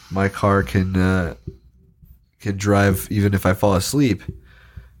 once my car can drive, even if I fall asleep,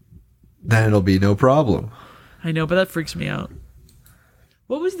 then it'll be no problem. I know, but that freaks me out.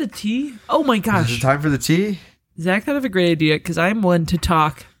 What was the tea? Oh my gosh. Is it time for the tea? Zach thought of a great idea because I'm one to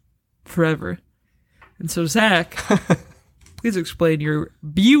talk forever. And so, Zach, please explain your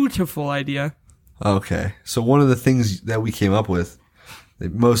beautiful idea. Okay. So one of the things that we came up with,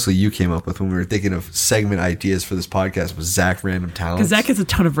 that mostly you came up with when we were thinking of segment ideas for this podcast, was Zach Random Talents. Because Zach has a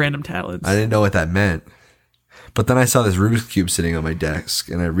ton of random talents. I didn't know what that meant. But then I saw this Rubik's Cube sitting on my desk,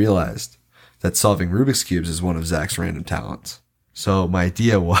 and I realized that solving Rubik's Cubes is one of Zach's random talents. So my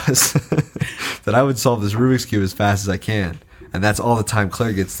idea was that I would solve this Rubik's Cube as fast as I can. And that's all the time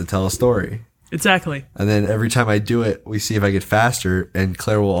Claire gets to tell a story. Exactly. And then every time I do it, we see if I get faster, and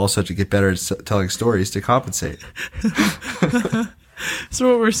Claire will also have to get better at telling stories to compensate. So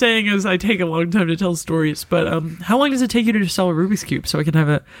what we're saying is I take a long time to tell stories, but how long does it take you to solve a Rubik's Cube so I can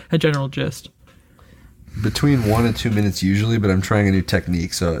have a general gist? Between 1 and 2 minutes usually, but I'm trying a new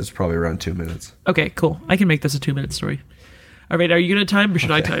technique, so it's probably around 2 minutes. Okay, cool. I can make this a 2-minute story. All right, are you going to time or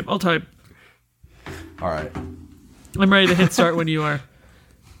should I time? I'll time. All right. I'm ready to hit start when you are.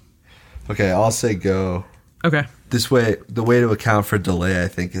 Okay, I'll say go. Okay. This way, the way to account for delay, I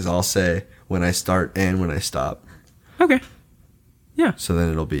think, is I'll say when I start and when I stop. Okay. Yeah. So then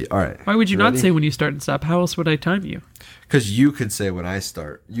it'll be, all right. Why would you not ready? say when you start and stop? How else would I time you? Because you could say when I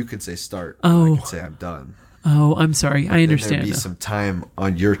start. You could say start. Oh. And I could say I'm done. Oh, I'm sorry. I understand. There'd be some time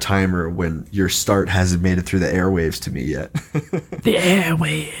on your timer when your start hasn't made it through the airwaves to me yet. The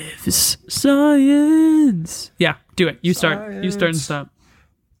airwaves. Science. Yeah, do it. You start. Science. You start and stop.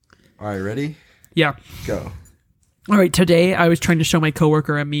 All right, ready? Yeah. Go. All right, today I was trying to show my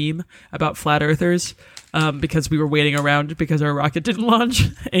coworker a meme about flat earthers because we were waiting around because our rocket didn't launch.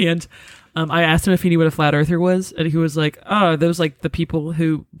 And I asked him if he knew what a flat earther was. And he was like, oh, those like the people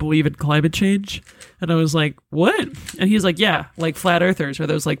who believe in climate change. And I was like, what? And he was like, yeah, like flat earthers are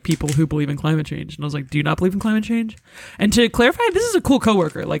those like people who believe in climate change. And I was like, do you not believe in climate change? And to clarify, this is a cool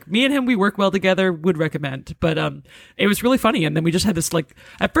coworker. Like me and him, we work well together, would recommend. But it was really funny. And then we just had this like,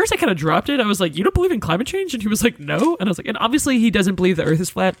 at first I kind of dropped it. I was like, you don't believe in climate change? And he was like, no. And I was like, and obviously he doesn't believe the earth is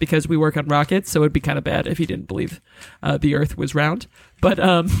flat because we work on rockets. So it'd be kind of bad if he didn't believe the earth was round. But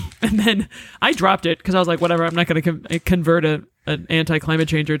and then I dropped it because I was like, whatever, I'm not going to convert an anti-climate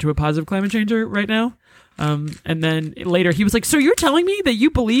changer to a positive climate changer right now. And then later he was like, so you're telling me that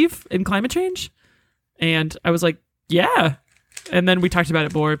you believe in climate change? And I was like, yeah. And then we talked about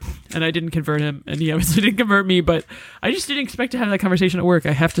it more, and I didn't convert him, and he obviously didn't convert me, but I just didn't expect to have that conversation at work,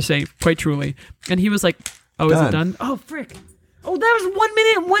 I have to say, quite truly. And he was like, oh, is it done? Oh, frick. Oh, that was 1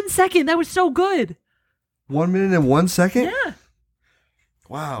 minute and 1 second. That was so good. 1 minute and 1 second? Yeah.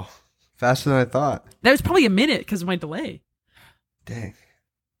 Wow. Faster than I thought. That was probably a minute because of my delay. Dang.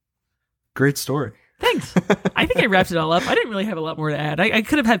 Great story. Thanks. I think I wrapped it all up. I didn't really have a lot more to add. I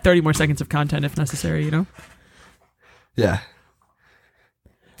could have had 30 more seconds of content if necessary, you know? Yeah.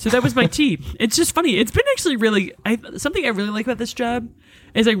 So that was my tea. It's just funny. It's been actually really... something I really like about this job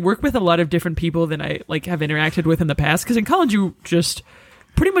is I work with a lot of different people than I like have interacted with in the past. Because in college, you just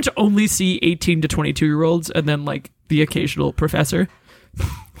pretty much only see 18 to 22-year-olds and then like the occasional professor.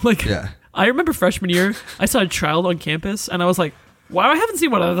 Like, yeah. I remember freshman year, I saw a child on campus, and I was like, wow, I haven't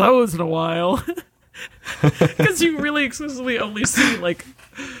seen one of those in a while. Because you really exclusively only see, like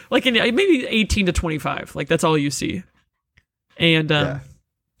in maybe 18 to 25. Like, that's all you see. And I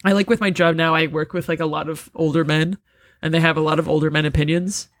like with my job now, I work with, like, a lot of older men, and they have a lot of older men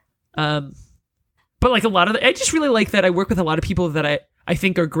opinions. But, like, I just really like that I work with a lot of people that I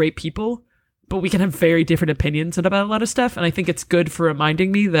think are great people, but we can have very different opinions about a lot of stuff. And I think it's good for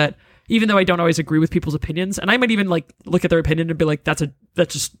reminding me that even though I don't always agree with people's opinions, and I might even like look at their opinion and be like, that's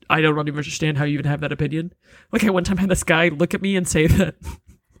just, I don't even understand how you even have that opinion. Like I one time had this guy look at me and say that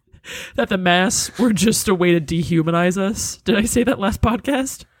the masks were just a way to dehumanize us. Did I say that last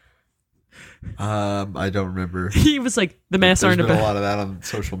podcast? I don't remember. He was like, the masks aren't about... a lot of that on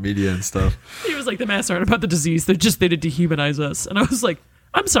social media and stuff. He was like, the masks aren't about the disease. They're just there to dehumanize us. And I was like,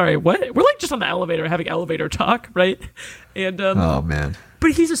 I'm sorry, what? We're like just on the elevator having elevator talk, right? And oh man.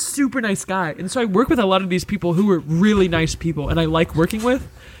 But he's a super nice guy. And so I work with a lot of these people who are really nice people and I like working with.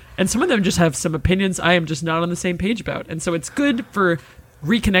 And some of them just have some opinions I am just not on the same page about. And so it's good for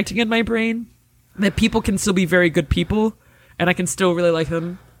reconnecting in my brain that people can still be very good people and I can still really like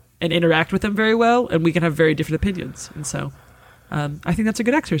them and interact with them very well and we can have very different opinions. And so I think that's a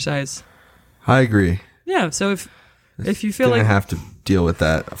good exercise. I agree. Yeah, so if you feel like... I have to deal with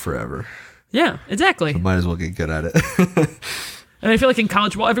that forever. Yeah, exactly. So might as well get good at it. And I feel like in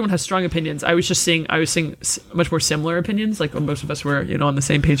college, while everyone has strong opinions, I was seeing much more similar opinions. Like most of us were, on the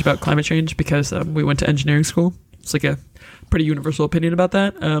same page about climate change because we went to engineering school. It's like a pretty universal opinion about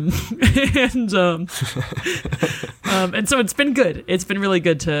that. And so it's been good. It's been really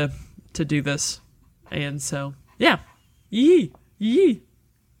good to do this. And so, yeah. Yee. Yee.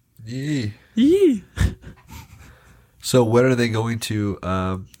 Yee. Yee. So when are they going to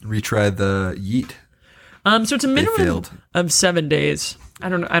retry the yeet? So it's a minimum failed. of 7 days. I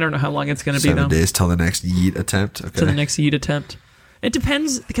don't know how long it's going to be, though. 7 days till the next yeet attempt? Okay. To the next yeet attempt. It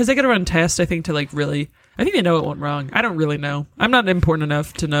depends, because they got to run tests, I think, to like really... I think they know it went wrong. I don't really know. I'm not important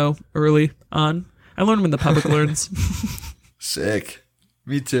enough to know early on. I learn when the public learns. Sick.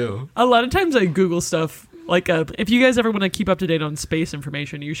 Me too. A lot of times I Google stuff. Like, if you guys ever want to keep up to date on space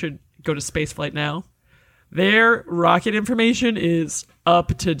information, you should go to Spaceflight Now. Their rocket information is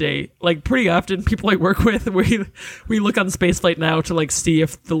up to date. Like, pretty often, people I work with, we look on Spaceflight Now to, like, see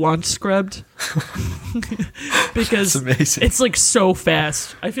if the launch scrubbed. Because it's, like, so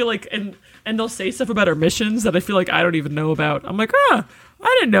fast. I feel like, and they'll say stuff about our missions that I feel like I don't even know about. I'm like, I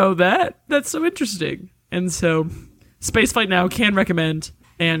didn't know that. That's so interesting. And so, Spaceflight Now can recommend,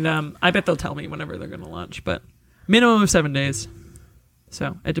 and I bet they'll tell me whenever they're going to launch, but minimum of 7 days.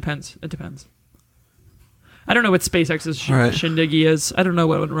 So, it depends. I don't know what SpaceX's shindiggy is. I don't know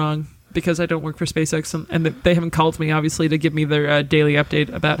what went wrong because I don't work for SpaceX, and they haven't called me, obviously, to give me their daily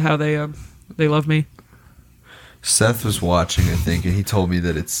update about how they love me. Seth was watching, I think, and he told me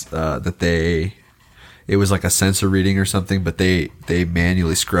that it's it was like a sensor reading or something, but they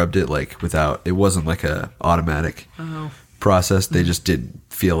manually scrubbed it it wasn't like a automatic process. They just didn't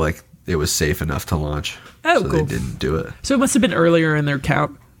feel like it was safe enough to launch. Oh, so cool. They didn't do it. So it must have been earlier in their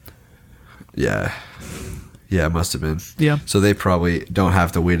count. Yeah. Yeah, it must have been. Yeah. So they probably don't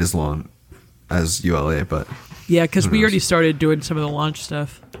have to wait as long as ULA, but... Yeah, because we already started doing some of the launch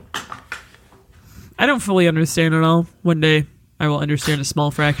stuff. I don't fully understand it all. One day I will understand a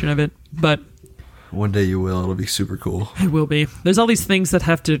small fraction of it, but... One day you will. It'll be super cool. It will be. There's all these things that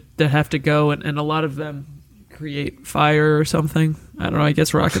have to go, and a lot of them create fire or something. I don't know, I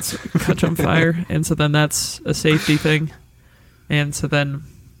guess rockets catch on fire, and so then that's a safety thing. And so then...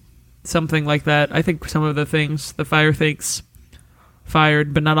 something like that. I think some of the fire things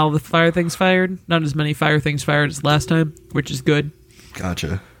fired, but not all the fire things fired. Not as many fire things fired as last time, which is good.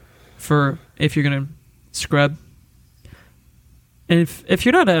 Gotcha. For if you're going to scrub. And if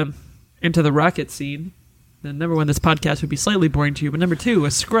you're not into the rocket scene, then number one, this podcast would be slightly boring to you. But number two, a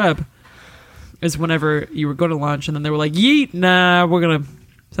scrub is whenever you were going to launch and then they were like, yeet, nah,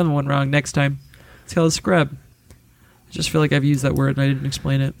 something went wrong next time. It's called a scrub. I just feel like I've used that word and I didn't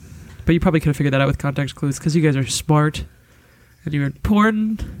explain it. But you probably could have figured that out with context clues because you guys are smart and you're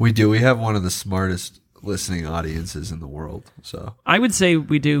important. We do. We have one of the smartest listening audiences in the world. So I would say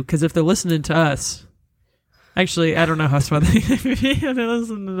we do, because if they're listening to us, actually, I don't know how smart they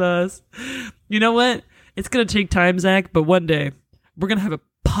listen to us. You know what? It's going to take time, Zach, but one day we're going to have a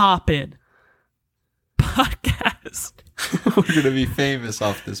pop-in podcast. We're going to be famous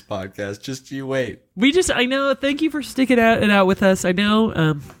off this podcast. Just you wait. I know. Thank you for sticking it out with us. I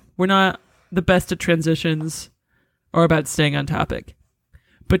know we're not the best at transitions or about staying on topic.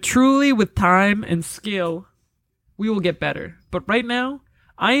 But truly, with time and skill, we will get better. But right now,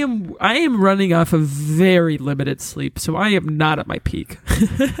 I am running off of very limited sleep, so I am not at my peak.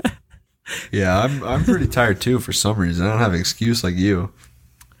 Yeah, I'm pretty tired too for some reason. I don't have an excuse like you.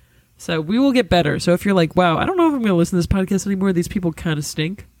 So we will get better. So if you're like, wow, I don't know if I'm going to listen to this podcast anymore. These people kind of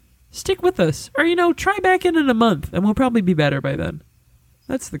stink. Stick with us. Or, try back in a month, and we'll probably be better by then.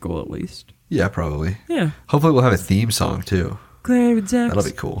 That's the goal, at least. Yeah, probably. Yeah. Hopefully we'll have a theme song, too. Claire and Zach. That'll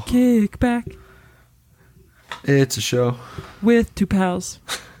be cool. Kick back. It's a show. With two pals.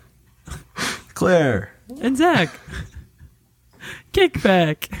 Claire. And Zach.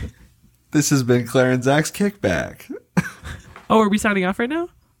 Kickback. This has been Claire and Zach's Kickback. Oh, are we signing off right now?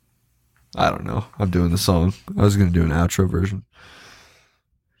 I don't know. I'm doing the song. I was going to do an outro version.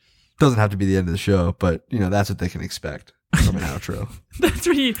 Doesn't have to be the end of the show, but, that's what they can expect from an outro. That's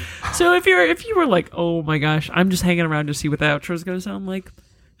what you... So if you were like, oh my gosh, I'm just hanging around to see what the outro is going to sound like,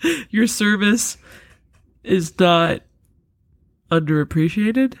 your service is not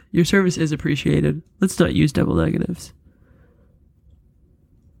underappreciated. Your service is appreciated. Let's not use double negatives.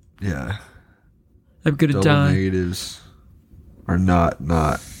 Yeah. I'm going to die. Double negatives are not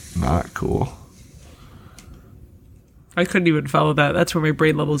cool. I couldn't even follow that. That's where my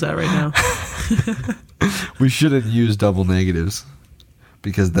brain level's at right now. We shouldn't use double negatives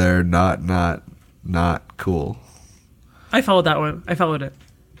because they're not cool. I followed that one. I followed it.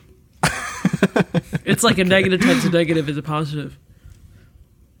 It's like a negative times a negative is a positive.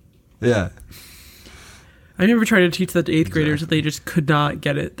 Yeah. I remember trying to teach that to 8th graders and they just could not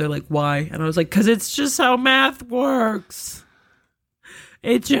get it. They're like, why? And I was like, because it's just how math works.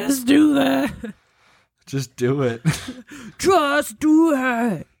 It just do that. Just do it. Just do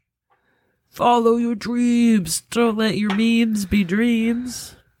it. Follow your dreams. Don't let your memes be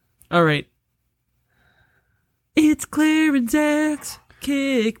dreams. All right. It's Claire and Zach's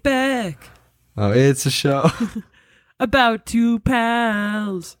Kickback. Oh, it's a show. About two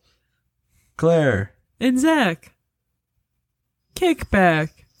pals. Claire. And Zach. Kickback.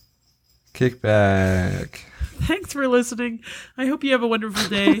 Kickback. Thanks for listening. I hope you have a wonderful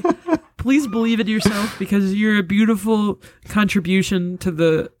day. Please believe in yourself because you're a beautiful contribution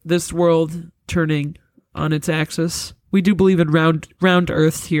to this world turning on its axis. We do believe in round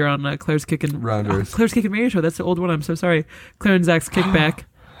Earth here on Claire's Kickin' Round Earth. Claire's Kickin' Radio Show. That's the old one. I'm so sorry. Claire and Zach's Kickback.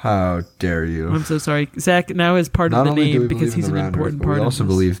 How dare you? I'm so sorry. Zach now is part Not of the only do name we because believe in he's the an round important Earth, but part we of also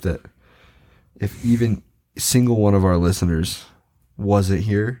this. believe that if even single one of our listeners wasn't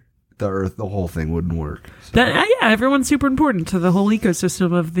here, the Earth, the whole thing wouldn't work. So. Yeah, everyone's super important to the whole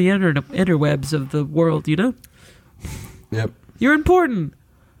ecosystem of the interwebs of the world, you know? Yep. You're important.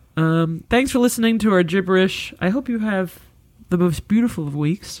 Thanks for listening to our gibberish. I hope you have the most beautiful of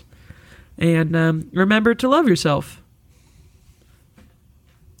weeks. And remember to love yourself.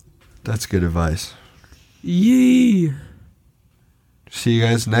 That's good advice. Yee. See you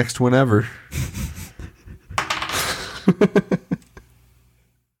guys next whenever.